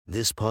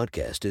This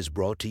podcast is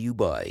brought to you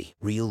by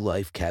Real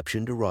Life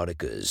Captioned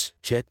Eroticas.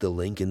 Check the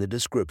link in the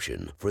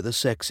description for the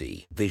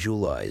sexy,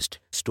 visualized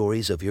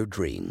stories of your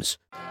dreams.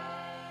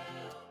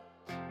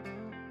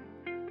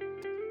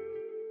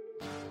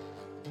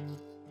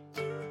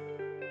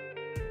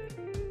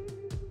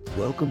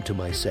 Welcome to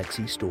my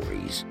sexy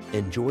stories.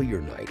 Enjoy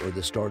your night or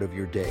the start of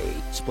your day,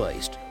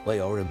 spiced by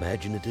our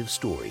imaginative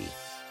story.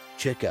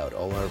 Check out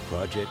all our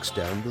projects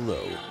down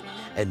below,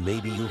 and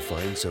maybe you'll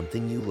find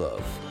something you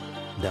love.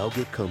 Now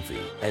get comfy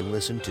and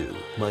listen to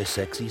my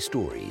sexy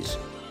stories.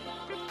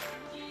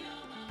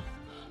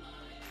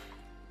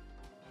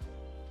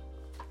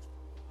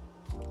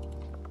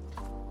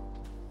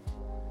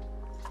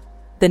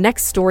 The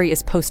next story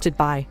is posted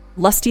by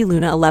Lusty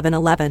Luna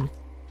 1111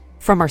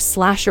 from our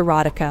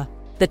 /erotica.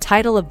 The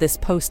title of this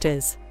post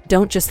is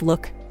Don't Just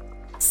Look.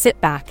 Sit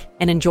back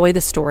and enjoy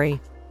the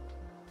story.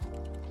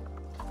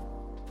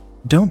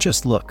 Don't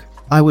just look.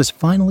 I was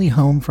finally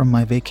home from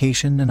my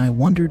vacation and I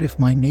wondered if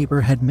my neighbor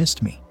had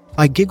missed me.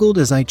 I giggled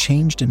as I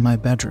changed in my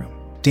bedroom,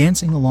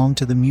 dancing along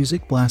to the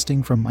music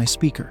blasting from my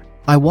speaker.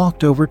 I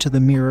walked over to the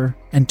mirror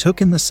and took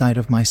in the sight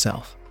of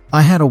myself.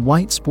 I had a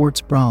white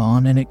sports bra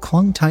on and it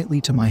clung tightly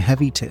to my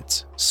heavy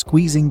tits,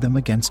 squeezing them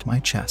against my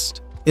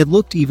chest. It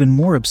looked even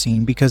more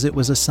obscene because it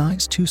was a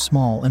size too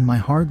small and my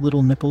hard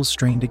little nipples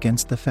strained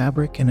against the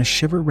fabric and a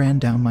shiver ran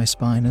down my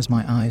spine as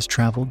my eyes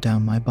traveled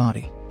down my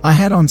body. I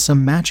had on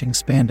some matching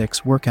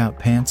spandex workout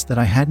pants that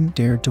I hadn't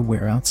dared to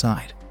wear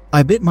outside.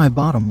 I bit my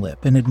bottom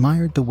lip and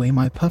admired the way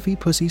my puffy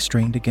pussy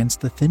strained against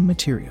the thin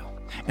material.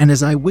 And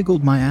as I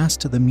wiggled my ass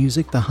to the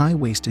music, the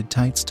high-waisted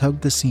tights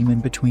tugged the semen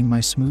between my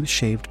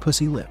smooth-shaved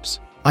pussy lips.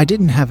 I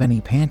didn't have any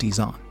panties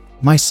on.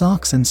 My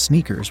socks and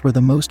sneakers were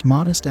the most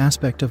modest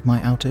aspect of my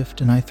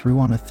outfit, and I threw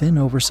on a thin,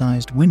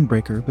 oversized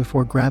windbreaker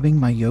before grabbing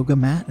my yoga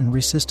mat and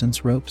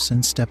resistance ropes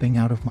and stepping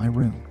out of my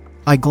room.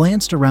 I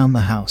glanced around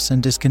the house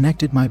and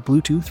disconnected my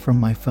Bluetooth from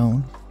my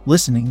phone,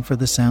 listening for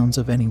the sounds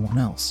of anyone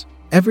else.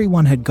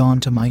 Everyone had gone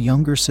to my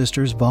younger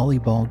sister's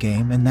volleyball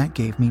game, and that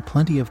gave me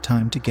plenty of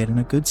time to get in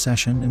a good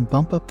session and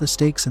bump up the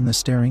stakes in the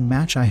staring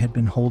match I had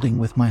been holding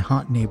with my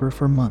hot neighbor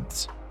for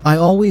months. I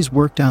always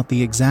worked out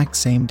the exact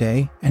same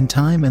day and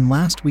time, and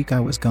last week I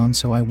was gone,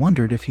 so I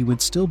wondered if he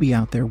would still be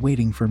out there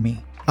waiting for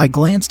me. I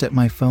glanced at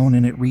my phone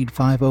and it read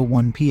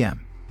 5:01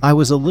 p.m. I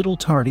was a little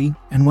tardy,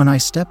 and when I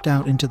stepped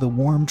out into the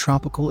warm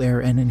tropical air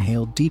and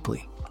inhaled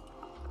deeply,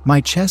 my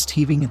chest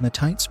heaving in the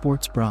tight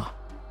sports bra,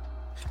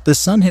 the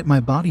sun hit my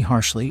body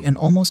harshly and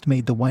almost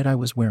made the white I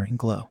was wearing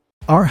glow.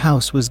 Our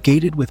house was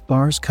gated with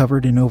bars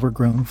covered in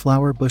overgrown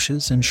flower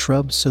bushes and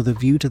shrubs, so the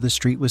view to the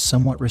street was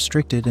somewhat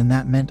restricted, and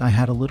that meant I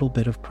had a little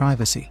bit of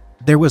privacy.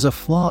 There was a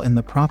flaw in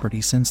the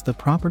property since the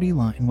property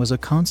line was a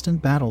constant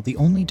battle. The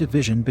only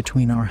division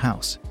between our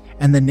house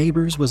and the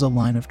neighbors was a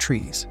line of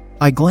trees.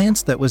 I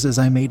glanced that was as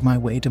I made my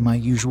way to my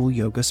usual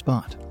yoga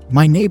spot.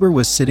 My neighbor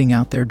was sitting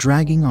out there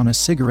dragging on a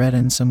cigarette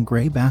in some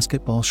gray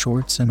basketball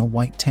shorts and a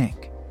white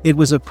tank. It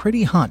was a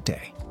pretty hot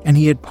day, and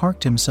he had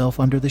parked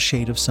himself under the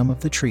shade of some of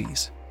the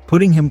trees,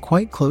 putting him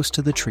quite close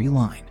to the tree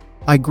line.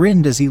 I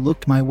grinned as he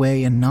looked my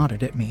way and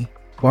nodded at me,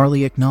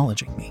 barely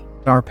acknowledging me.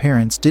 Our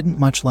parents didn't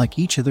much like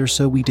each other,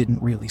 so we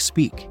didn't really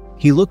speak.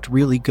 He looked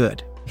really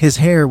good. His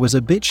hair was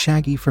a bit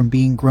shaggy from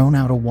being grown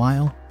out a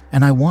while,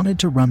 and I wanted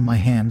to run my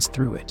hands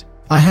through it.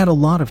 I had a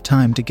lot of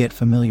time to get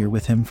familiar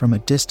with him from a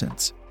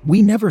distance.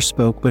 We never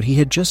spoke, but he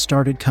had just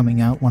started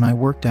coming out when I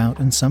worked out,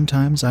 and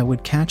sometimes I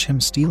would catch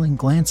him stealing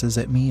glances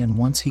at me, and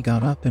once he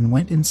got up and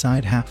went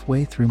inside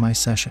halfway through my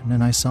session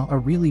and I saw a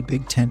really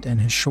big tent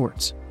and his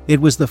shorts. It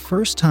was the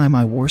first time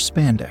I wore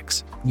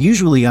spandex.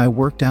 Usually I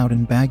worked out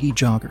in baggy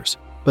joggers,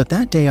 but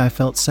that day I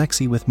felt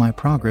sexy with my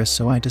progress,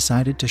 so I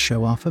decided to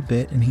show off a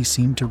bit, and he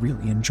seemed to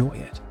really enjoy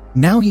it.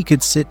 Now he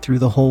could sit through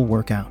the whole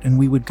workout and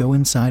we would go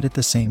inside at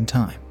the same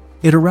time.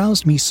 It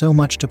aroused me so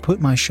much to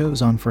put my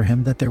shows on for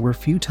him that there were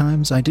few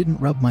times I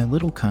didn't rub my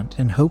little cunt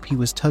and hope he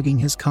was tugging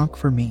his cock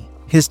for me.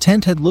 His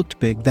tent had looked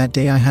big that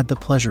day. I had the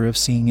pleasure of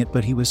seeing it,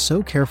 but he was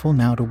so careful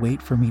now to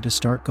wait for me to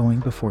start going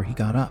before he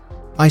got up.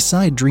 I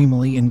sighed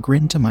dreamily and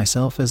grinned to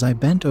myself as I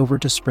bent over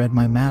to spread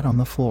my mat on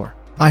the floor.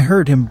 I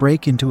heard him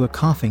break into a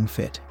coughing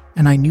fit,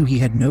 and I knew he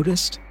had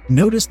noticed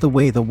the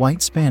way the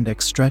white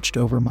spandex stretched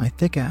over my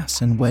thick ass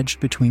and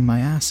wedged between my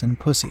ass and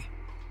pussy,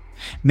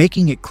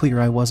 making it clear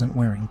I wasn't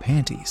wearing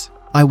panties.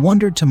 I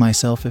wondered to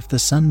myself if the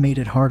sun made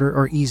it harder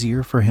or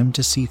easier for him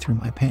to see through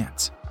my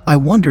pants. I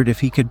wondered if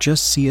he could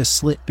just see a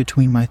slit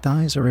between my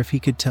thighs, or if he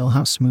could tell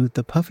how smooth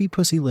the puffy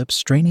pussy lips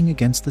straining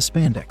against the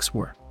spandex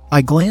were.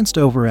 I glanced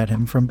over at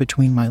him from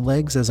between my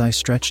legs as I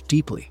stretched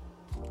deeply,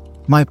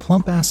 my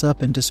plump ass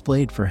up and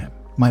displayed for him,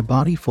 my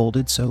body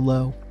folded so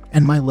low,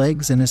 and my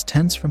legs in as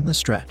tense from the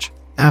stretch.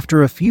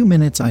 After a few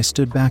minutes I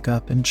stood back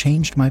up and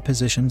changed my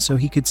position so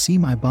he could see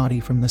my body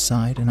from the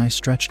side, and I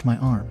stretched my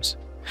arms,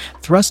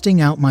 thrusting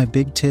out my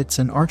big tits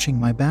and arching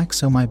my back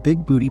so my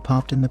big booty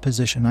popped in the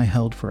position I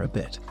held for a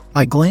bit.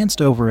 I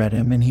glanced over at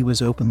him and he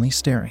was openly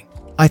staring.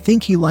 I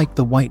think he liked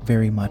the white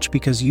very much,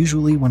 because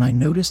usually when I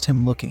noticed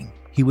him looking,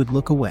 he would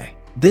look away.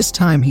 This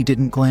time he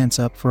didn't glance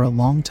up for a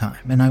long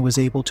time, and I was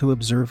able to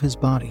observe his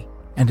body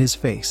and his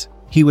face.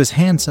 He was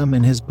handsome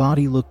and his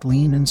body looked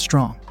lean and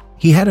strong.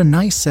 He had a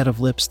nice set of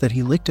lips that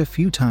he licked a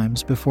few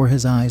times before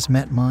his eyes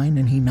met mine,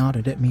 and he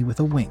nodded at me with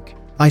a wink.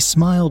 I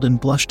smiled and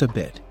blushed a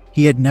bit.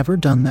 He had never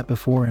done that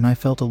before, and I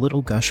felt a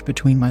little gush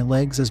between my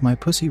legs as my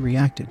pussy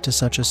reacted to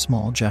such a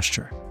small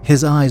gesture.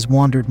 His eyes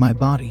wandered my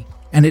body,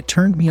 and it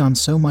turned me on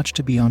so much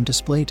to be on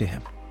display to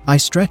him. I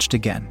stretched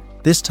again,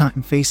 this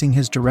time facing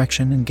his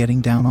direction and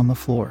getting down on the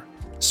floor,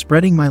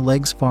 spreading my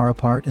legs far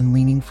apart and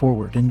leaning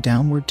forward and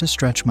downward to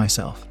stretch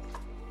myself.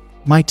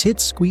 My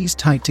tits squeezed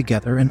tight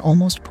together and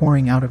almost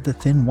pouring out of the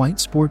thin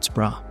white sports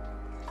bra.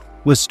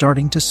 Was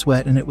starting to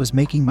sweat, and it was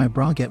making my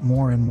bra get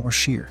more and more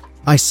sheer.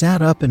 I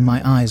sat up and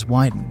my eyes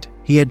widened.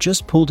 He had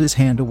just pulled his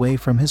hand away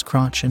from his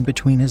crotch, and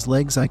between his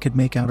legs I could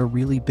make out a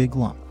really big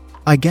lump.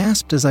 I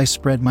gasped as I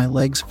spread my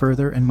legs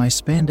further and my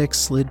spandex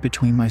slid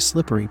between my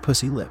slippery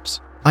pussy lips.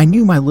 I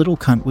knew my little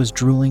cunt was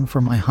drooling for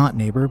my hot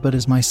neighbor, but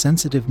as my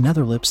sensitive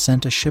nether lips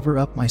sent a shiver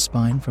up my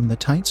spine from the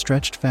tight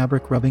stretched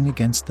fabric rubbing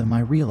against them,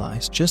 I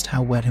realized just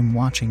how wet him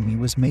watching me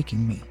was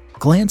making me.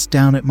 Glanced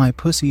down at my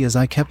pussy as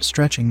I kept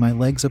stretching my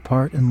legs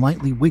apart and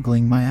lightly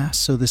wiggling my ass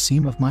so the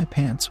seam of my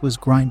pants was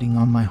grinding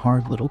on my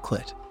hard little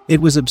clit.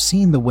 It was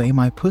obscene the way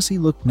my pussy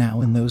looked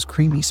now in those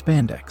creamy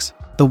spandex.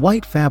 The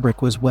white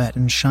fabric was wet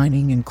and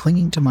shining and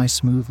clinging to my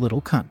smooth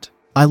little cunt.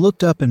 I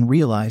looked up and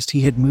realized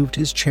he had moved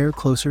his chair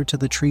closer to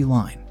the tree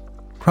line,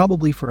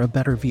 probably for a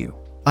better view.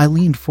 I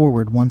leaned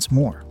forward once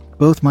more,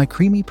 both my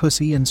creamy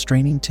pussy and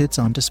straining tits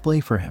on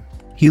display for him.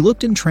 He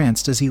looked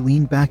entranced as he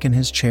leaned back in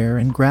his chair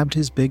and grabbed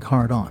his big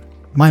hard-on.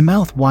 My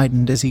mouth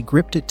widened as he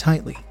gripped it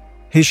tightly.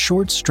 His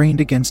shorts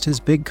strained against his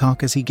big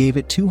cock as he gave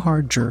it 2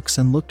 hard jerks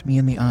and looked me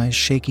in the eyes,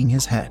 shaking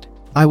his head.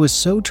 I was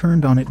so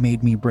turned on it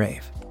made me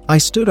brave. I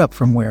stood up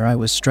from where I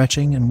was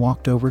stretching and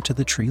walked over to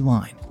the tree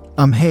line.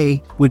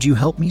 Hey, would you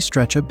help me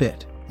stretch a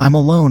bit? I'm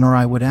alone, or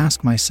I would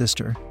ask my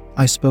sister."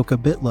 I spoke a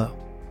bit low,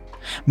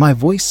 my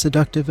voice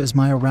seductive as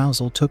my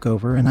arousal took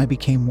over and I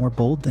became more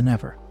bold than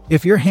ever.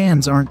 "If your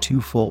hands aren't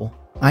too full,"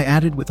 I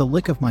added with a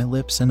lick of my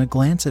lips and a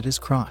glance at his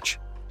crotch,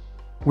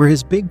 where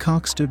his big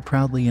cock stood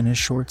proudly in his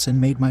shorts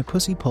and made my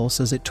pussy pulse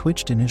as it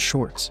twitched in his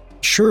shorts.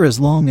 "Sure, as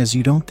long as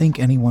you don't think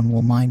anyone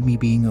will mind me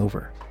being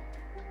over."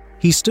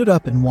 He stood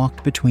up and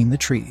walked between the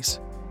trees,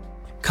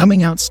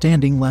 coming out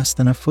standing less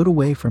than a foot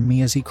away from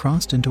me as he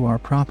crossed into our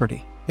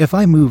property. If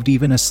I moved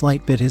even a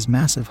slight bit, his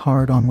massive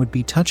hard-on would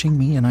be touching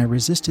me, and I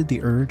resisted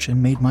the urge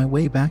and made my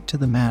way back to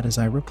the mat as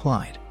I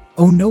replied,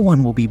 "Oh, no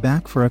one will be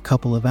back for a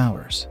couple of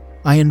hours,"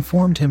 I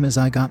informed him as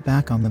I got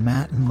back on the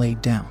mat and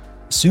laid down.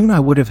 Soon I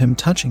would have him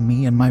touching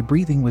me, and my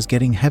breathing was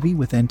getting heavy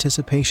with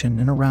anticipation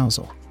and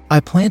arousal. I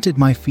planted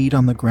my feet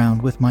on the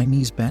ground with my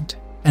knees bent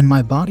and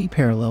my body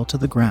parallel to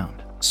the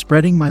ground,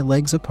 spreading my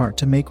legs apart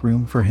to make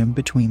room for him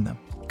between them.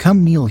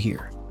 "Come kneel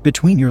here,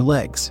 between your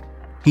legs,"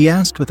 he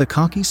asked with a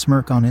cocky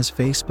smirk on his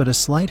face but a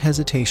slight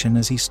hesitation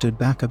as he stood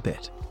back a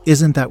bit.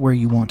 "Isn't that where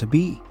you want to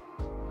be?"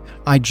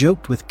 I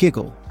joked with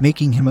giggle,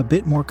 making him a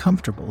bit more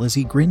comfortable as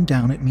he grinned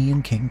down at me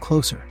and came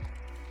closer,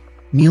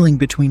 kneeling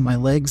between my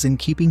legs and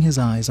keeping his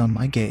eyes on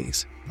my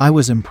gaze. I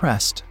was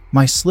impressed.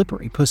 My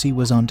slippery pussy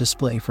was on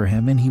display for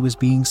him, and he was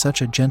being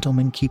such a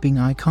gentleman, keeping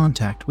eye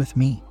contact with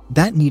me.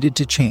 That needed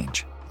to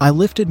change. I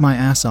lifted my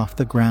ass off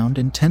the ground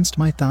and tensed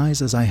my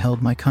thighs as I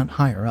held my cunt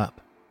higher up,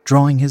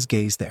 drawing his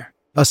gaze there.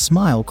 A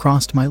smile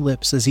crossed my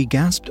lips as he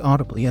gasped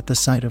audibly at the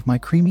sight of my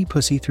creamy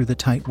pussy through the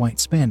tight white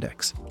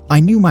spandex. I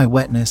knew my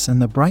wetness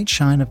and the bright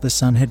shine of the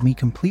sun had me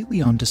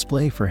completely on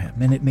display for him,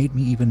 and it made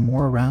me even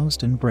more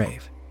aroused and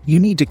brave. "You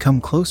need to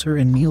come closer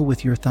and kneel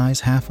with your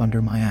thighs half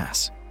under my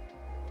ass,"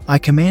 I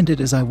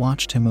commanded as I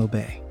watched him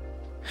obey,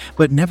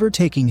 but never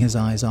taking his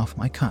eyes off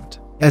my cunt.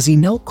 As he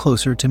knelt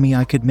closer to me,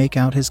 I could make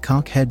out his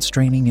cock head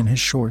straining in his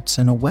shorts,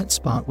 and a wet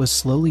spot was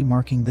slowly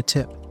marking the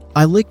tip.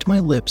 I licked my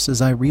lips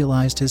as I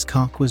realized his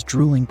cock was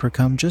drooling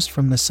precum just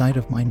from the sight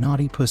of my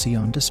naughty pussy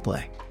on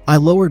display. I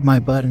lowered my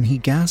butt and he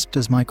gasped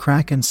as my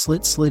crack and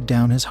slit slid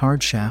down his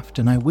hard shaft,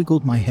 and I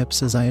wiggled my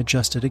hips as I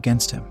adjusted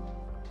against him,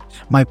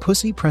 my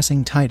pussy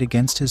pressing tight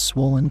against his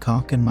swollen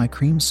cock and my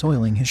cream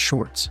soiling his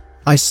shorts.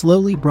 I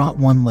slowly brought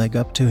one leg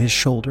up to his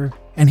shoulder,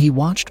 and he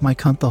watched my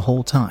cunt the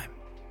whole time,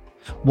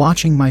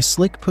 watching my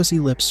slick pussy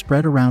lips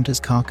spread around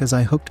his cock as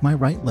I hooked my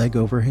right leg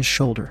over his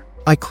shoulder.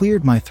 I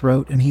cleared my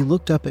throat and he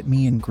looked up at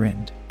me and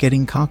grinned.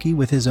 Getting cocky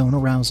with his own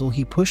arousal,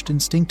 he pushed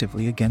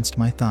instinctively against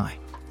my thigh,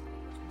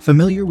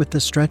 familiar with the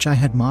stretch I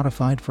had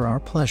modified for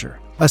our pleasure.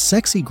 A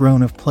sexy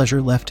groan of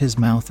pleasure left his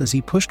mouth as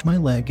he pushed my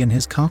leg and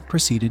his cock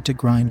proceeded to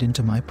grind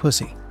into my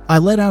pussy. I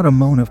let out a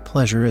moan of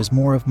pleasure as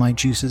more of my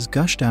juices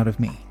gushed out of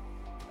me.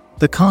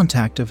 The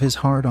contact of his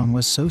hard-on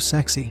was so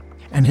sexy,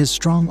 and his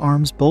strong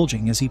arms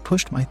bulging as he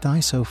pushed my thigh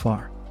so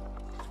far,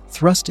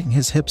 thrusting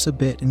his hips a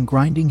bit and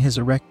grinding his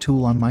erect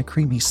tool on my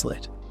creamy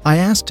slit. I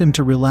asked him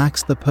to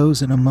relax the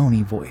pose in a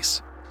moany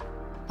voice.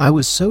 I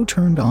was so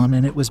turned on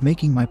and it was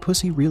making my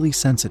pussy really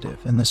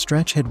sensitive, and the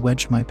stretch had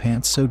wedged my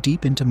pants so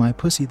deep into my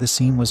pussy the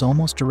seam was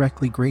almost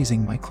directly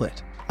grazing my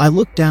clit. I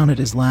looked down at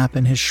his lap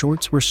and his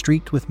shorts were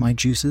streaked with my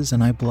juices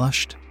and I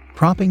blushed,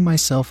 propping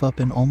myself up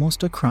in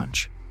almost a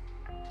crunch.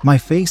 My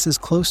face as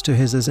close to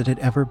his as it had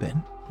ever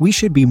been. We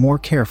should be more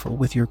careful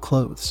with your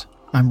clothes.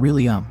 I'm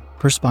really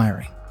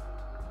perspiring.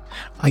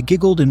 I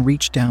giggled and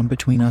reached down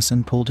between us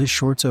and pulled his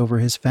shorts over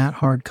his fat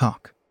hard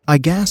cock. I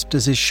gasped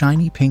as his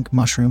shiny pink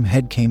mushroom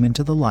head came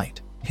into the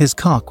light. His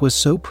cock was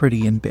so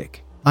pretty and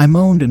big. I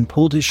moaned and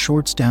pulled his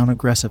shorts down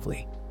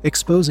aggressively,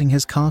 exposing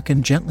his cock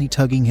and gently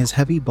tugging his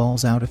heavy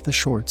balls out of the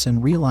shorts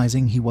and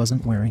realizing he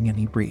wasn't wearing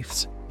any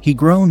briefs. He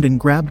groaned and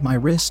grabbed my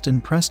wrist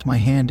and pressed my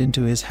hand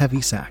into his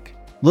heavy sack.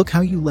 Look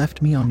how you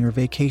left me on your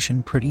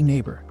vacation, pretty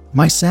neighbor.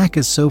 My sack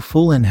is so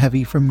full and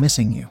heavy from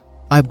missing you.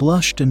 I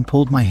blushed and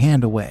pulled my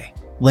hand away,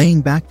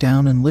 laying back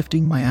down and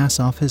lifting my ass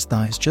off his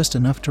thighs just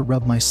enough to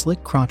rub my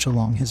slick crotch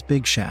along his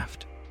big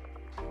shaft.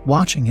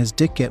 Watching his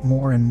dick get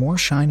more and more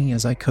shiny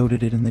as I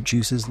coated it in the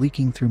juices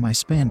leaking through my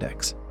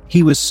spandex.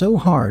 He was so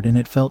hard and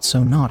it felt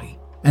so naughty,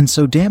 and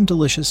so damn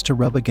delicious to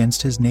rub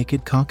against his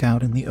naked cock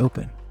out in the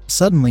open.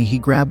 Suddenly he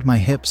grabbed my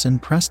hips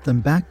and pressed them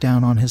back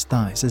down on his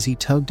thighs as he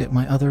tugged at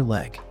my other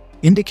leg,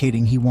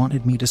 indicating he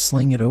wanted me to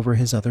sling it over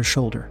his other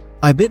shoulder.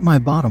 I bit my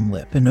bottom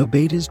lip and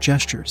obeyed his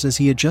gestures as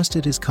he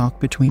adjusted his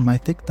cock between my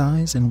thick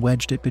thighs and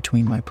wedged it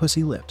between my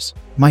pussy lips.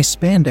 My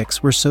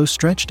spandex were so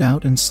stretched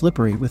out and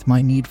slippery with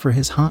my need for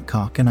his hot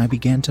cock, and I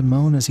began to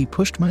moan as he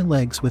pushed my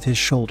legs with his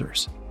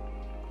shoulders,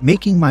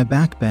 making my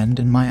back bend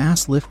and my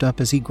ass lift up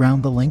as he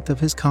ground the length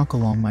of his cock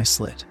along my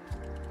slit.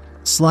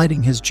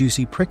 Sliding his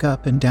juicy prick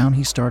up and down,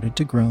 he started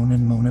to groan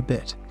and moan a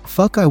bit.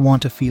 Fuck, I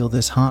want to feel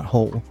this hot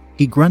hole,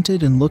 he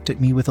grunted and looked at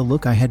me with a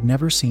look I had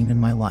never seen in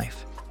my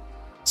life.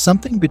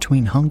 Something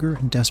between hunger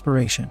and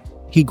desperation.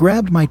 He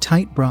grabbed my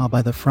tight bra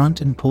by the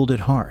front and pulled it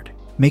hard,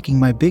 making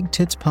my big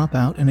tits pop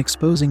out and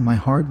exposing my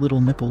hard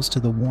little nipples to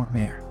the warm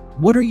air.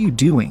 What are you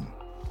doing?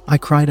 I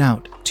cried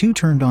out, too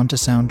turned on to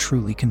sound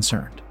truly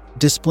concerned.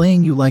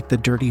 Displaying you like the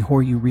dirty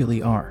whore you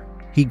really are.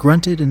 He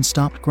grunted and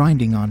stopped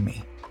grinding on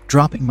me.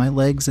 Dropping my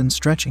legs and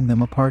stretching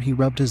them apart, he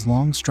rubbed his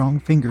long, strong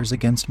fingers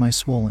against my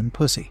swollen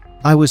pussy.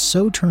 I was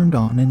so turned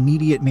on and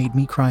needy it made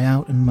me cry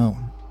out and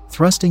moan,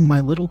 thrusting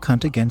my little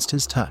cunt against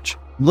his touch.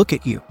 Look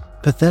at you,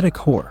 pathetic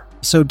whore,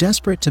 so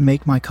desperate to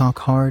make my cock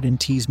hard and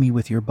tease me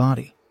with your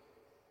body.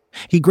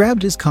 He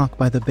grabbed his cock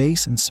by the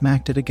base and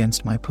smacked it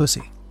against my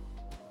pussy.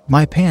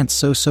 My pants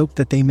so soaked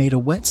that they made a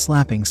wet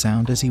slapping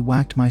sound as he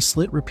whacked my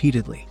slit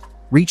repeatedly,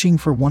 reaching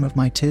for one of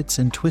my tits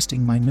and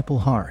twisting my nipple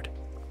hard.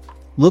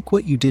 Look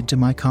what you did to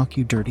my cock,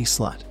 you dirty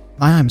slut.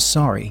 I'm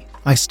sorry,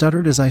 I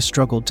stuttered as I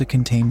struggled to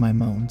contain my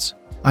moans.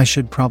 I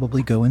should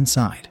probably go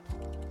inside.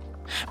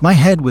 My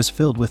head was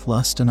filled with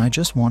lust and I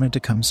just wanted to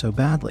come so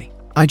badly.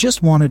 I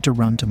just wanted to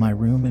run to my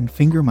room and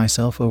finger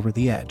myself over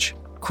the edge,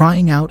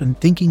 crying out and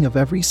thinking of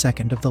every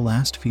second of the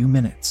last few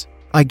minutes.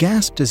 I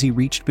gasped as he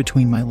reached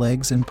between my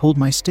legs and pulled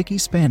my sticky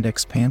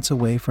spandex pants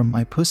away from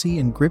my pussy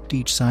and gripped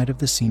each side of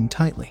the seam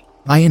tightly.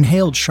 I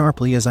inhaled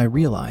sharply as I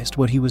realized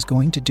what he was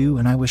going to do,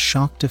 and I was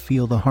shocked to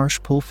feel the harsh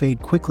pull fade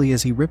quickly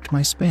as he ripped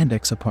my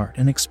spandex apart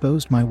and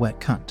exposed my wet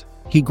cunt.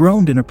 He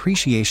groaned in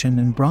appreciation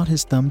and brought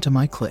his thumb to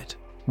my clit,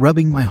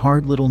 rubbing my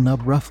hard little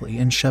nub roughly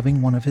and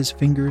shoving one of his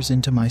fingers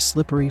into my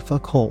slippery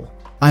fuck hole.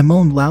 I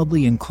moaned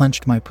loudly and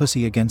clenched my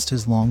pussy against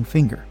his long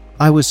finger.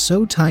 I was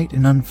so tight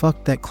and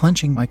unfucked that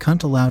clenching my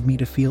cunt allowed me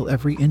to feel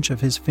every inch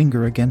of his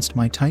finger against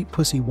my tight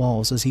pussy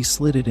walls as he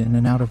slid it in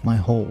and out of my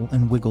hole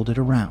and wiggled it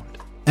around.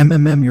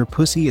 Your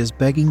pussy is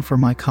begging for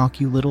my cock,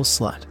 you little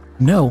slut.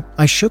 No,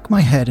 I shook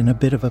my head in a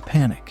bit of a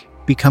panic,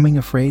 becoming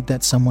afraid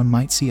that someone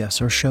might see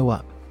us or show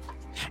up,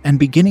 and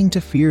beginning to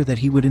fear that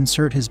he would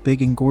insert his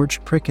big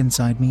engorged prick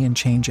inside me and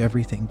change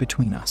everything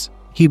between us.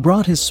 He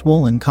brought his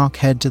swollen cock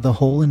head to the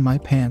hole in my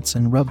pants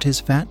and rubbed his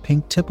fat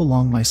pink tip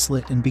along my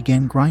slit and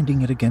began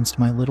grinding it against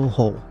my little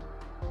hole,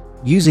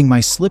 using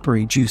my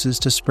slippery juices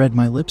to spread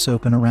my lips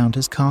open around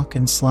his cock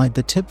and slide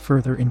the tip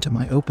further into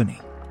my opening.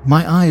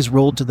 My eyes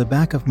rolled to the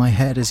back of my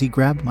head as he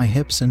grabbed my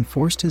hips and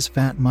forced his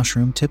fat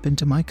mushroom tip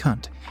into my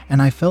cunt,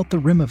 and I felt the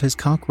rim of his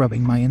cock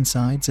rubbing my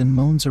insides, and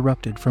moans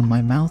erupted from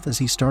my mouth as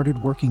he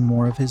started working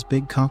more of his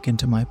big cock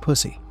into my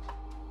pussy,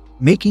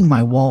 making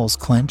my walls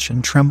clench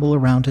and tremble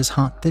around his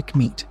hot, thick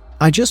meat.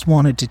 I just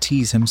wanted to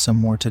tease him some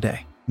more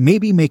today,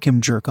 maybe make him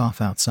jerk off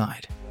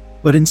outside.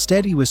 But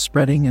instead he was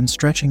spreading and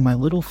stretching my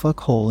little fuck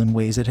hole in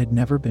ways it had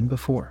never been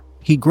before.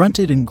 He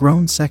grunted and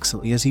groaned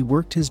sexily as he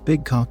worked his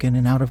big cock in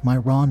and out of my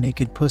raw,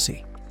 naked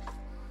pussy,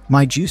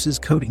 my juices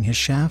coating his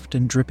shaft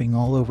and dripping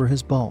all over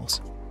his balls,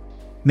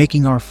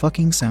 making our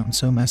fucking sound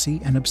so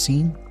messy and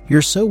obscene.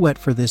 You're so wet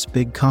for this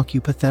big cock,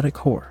 you pathetic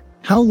whore.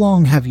 How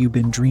long have you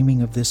been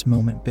dreaming of this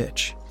moment,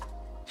 bitch?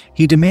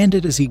 He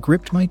demanded as he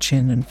gripped my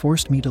chin and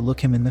forced me to look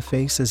him in the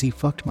face as he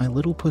fucked my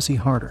little pussy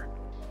harder,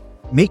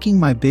 making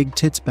my big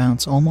tits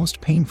bounce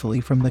almost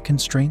painfully from the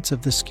constraints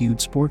of the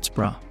skewed sports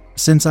bra.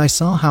 Since I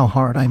saw how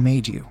hard I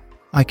made you,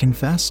 I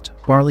confessed,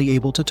 barely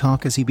able to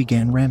talk as he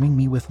began ramming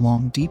me with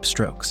long, deep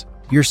strokes.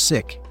 You're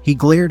sick, He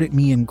glared at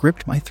me and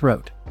gripped my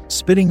throat,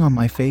 spitting on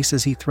my face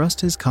as he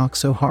thrust his cock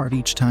so hard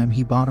each time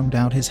he bottomed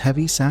out. His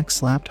heavy sack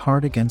slapped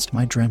hard against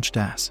my drenched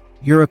ass.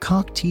 "You're a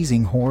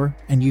cock-teasing whore,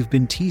 and you've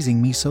been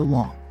teasing me so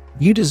long.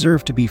 You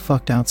deserve to be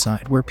fucked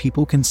outside where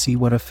people can see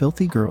what a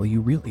filthy girl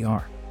you really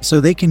are, so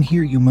they can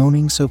hear you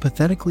moaning so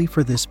pathetically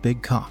for this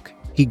big cock."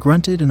 He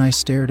grunted and I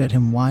stared at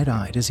him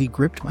wide-eyed as he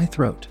gripped my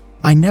throat.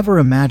 I never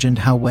imagined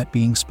how wet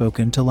being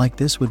spoken to like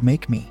this would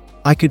make me.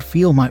 I could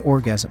feel my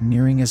orgasm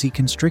nearing as he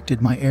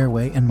constricted my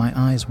airway and my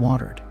eyes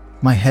watered,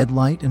 my head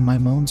light and my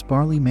moans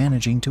barely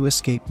managing to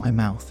escape my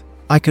mouth.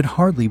 I could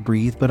hardly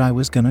breathe, but I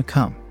was gonna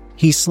come.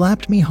 He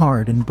slapped me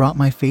hard and brought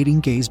my fading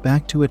gaze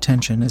back to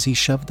attention as he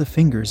shoved the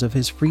fingers of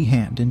his free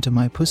hand into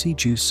my pussy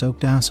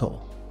juice-soaked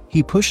asshole.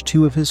 He pushed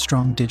 2 of his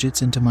strong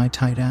digits into my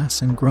tight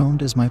ass and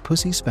groaned as my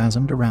pussy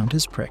spasmed around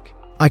his prick.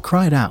 I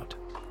cried out,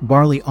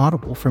 barely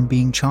audible from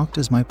being choked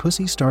as my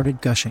pussy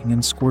started gushing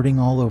and squirting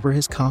all over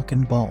his cock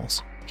and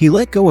balls. He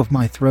let go of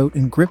my throat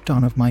and gripped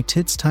on of my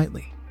tits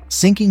tightly,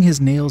 sinking his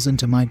nails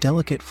into my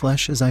delicate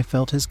flesh as I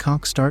felt his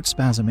cock start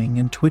spasming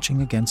and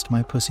twitching against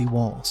my pussy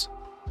walls.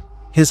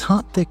 His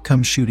hot thick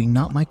cum shooting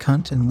not my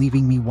cunt and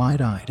leaving me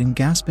wide-eyed and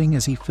gasping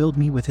as he filled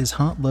me with his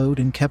hot load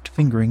and kept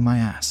fingering my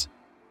ass,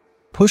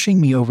 pushing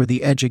me over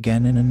the edge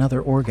again in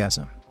another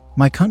orgasm,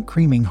 my cunt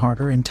creaming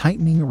harder and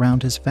tightening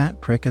around his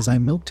fat prick as I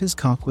milked his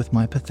cock with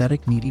my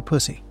pathetic needy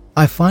pussy.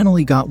 I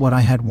finally got what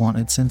I had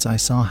wanted since I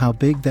saw how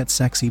big that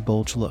sexy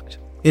bulge looked.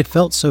 It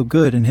felt so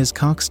good and his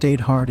cock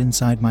stayed hard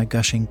inside my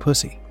gushing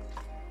pussy,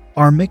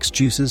 our mixed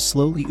juices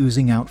slowly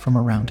oozing out from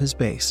around his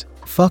base.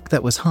 "Fuck,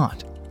 that was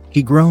hot."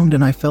 He groaned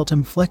and I felt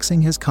him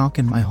flexing his cock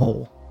in my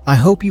hole. "I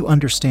hope you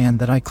understand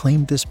that I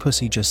claimed this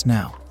pussy just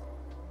now."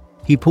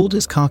 He pulled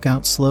his cock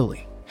out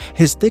slowly,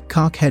 his thick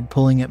cock head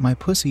pulling at my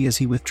pussy as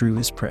he withdrew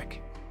his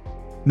prick,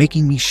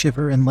 making me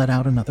shiver and let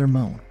out another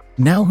moan.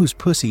 "Now whose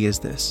pussy is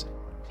this?"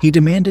 he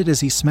demanded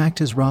as he smacked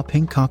his raw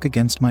pink cock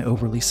against my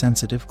overly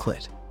sensitive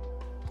clit.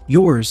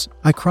 "Yours,"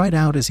 I cried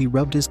out as he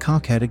rubbed his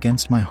cockhead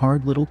against my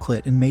hard little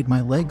clit and made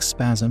my legs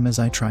spasm as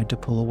I tried to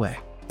pull away.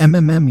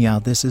 Yeah,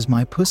 this is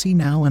my pussy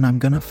now and I'm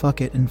gonna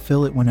fuck it and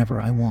fill it whenever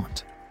I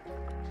want."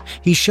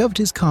 He shoved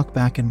his cock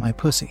back in my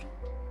pussy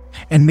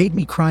and made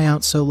me cry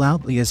out so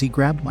loudly as he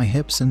grabbed my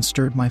hips and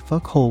stirred my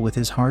fuck hole with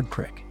his hard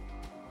prick.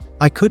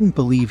 I couldn't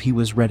believe he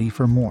was ready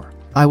for more.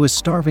 I was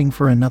starving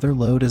for another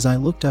load as I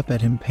looked up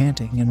at him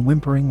panting and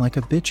whimpering like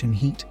a bitch in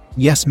heat.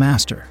 "Yes,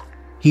 master."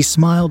 He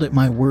smiled at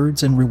my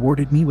words and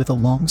rewarded me with a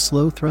long,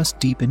 slow thrust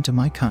deep into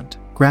my cunt,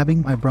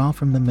 grabbing my bra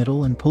from the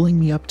middle and pulling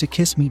me up to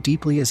kiss me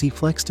deeply as he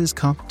flexed his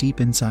cock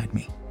deep inside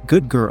me.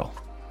 "Good girl."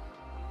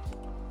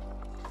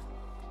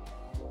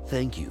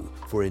 Thank you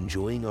for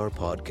enjoying our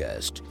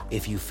podcast.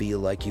 If you feel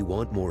like you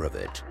want more of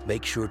it,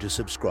 make sure to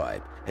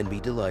subscribe and be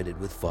delighted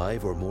with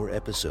 5 or more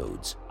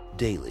episodes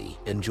daily.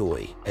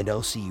 Enjoy, and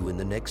I'll see you in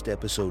the next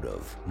episode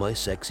of My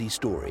Sexy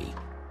Story.